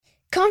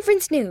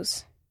Conference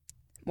news.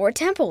 More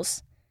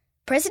temples.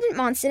 President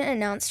Monson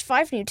announced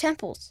 5 new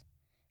temples.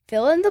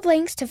 Fill in the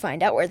blanks to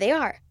find out where they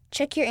are.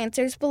 Check your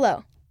answers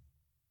below.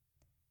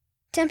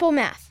 Temple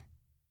math.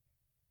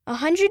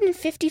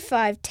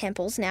 155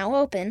 temples now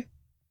open,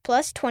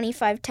 plus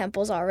 25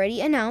 temples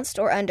already announced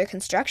or under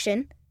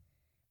construction,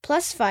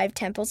 plus 5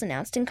 temples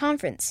announced in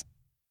conference.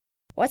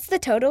 What's the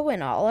total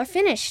when all are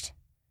finished?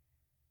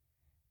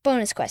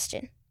 Bonus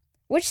question.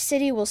 Which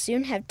city will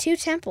soon have 2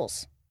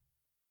 temples?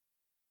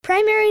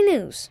 Primary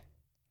news.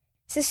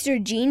 Sister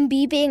Jean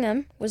B.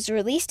 Bingham was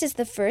released as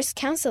the first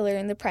counselor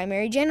in the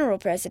Primary General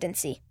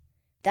Presidency.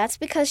 That's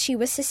because she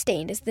was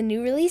sustained as the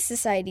new Relief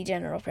Society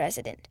General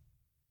President.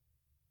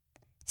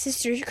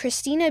 Sister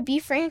Christina B.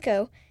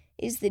 Franco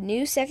is the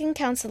new second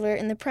counselor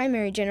in the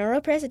Primary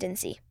General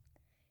Presidency.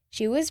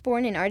 She was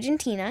born in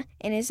Argentina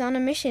and is on a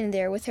mission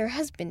there with her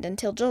husband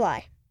until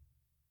July.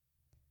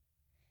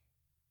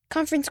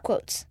 Conference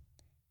quotes.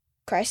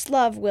 Christ's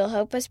love will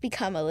help us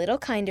become a little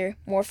kinder,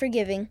 more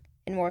forgiving,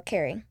 and more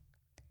caring.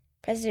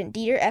 President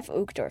Dieter F.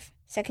 Uchtdorf,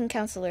 second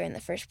counselor in the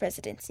First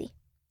Presidency.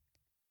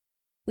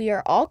 We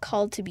are all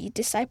called to be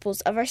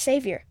disciples of our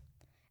Savior.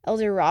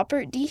 Elder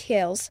Robert D.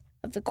 Hales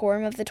of the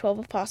Quorum of the 12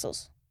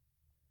 Apostles.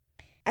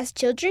 As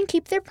children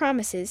keep their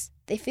promises,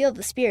 they feel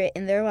the Spirit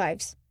in their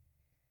lives.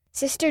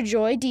 Sister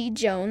Joy D.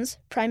 Jones,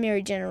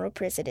 Primary General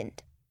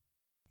President.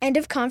 End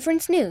of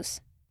conference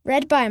news.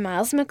 Read by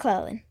Miles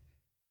McClellan.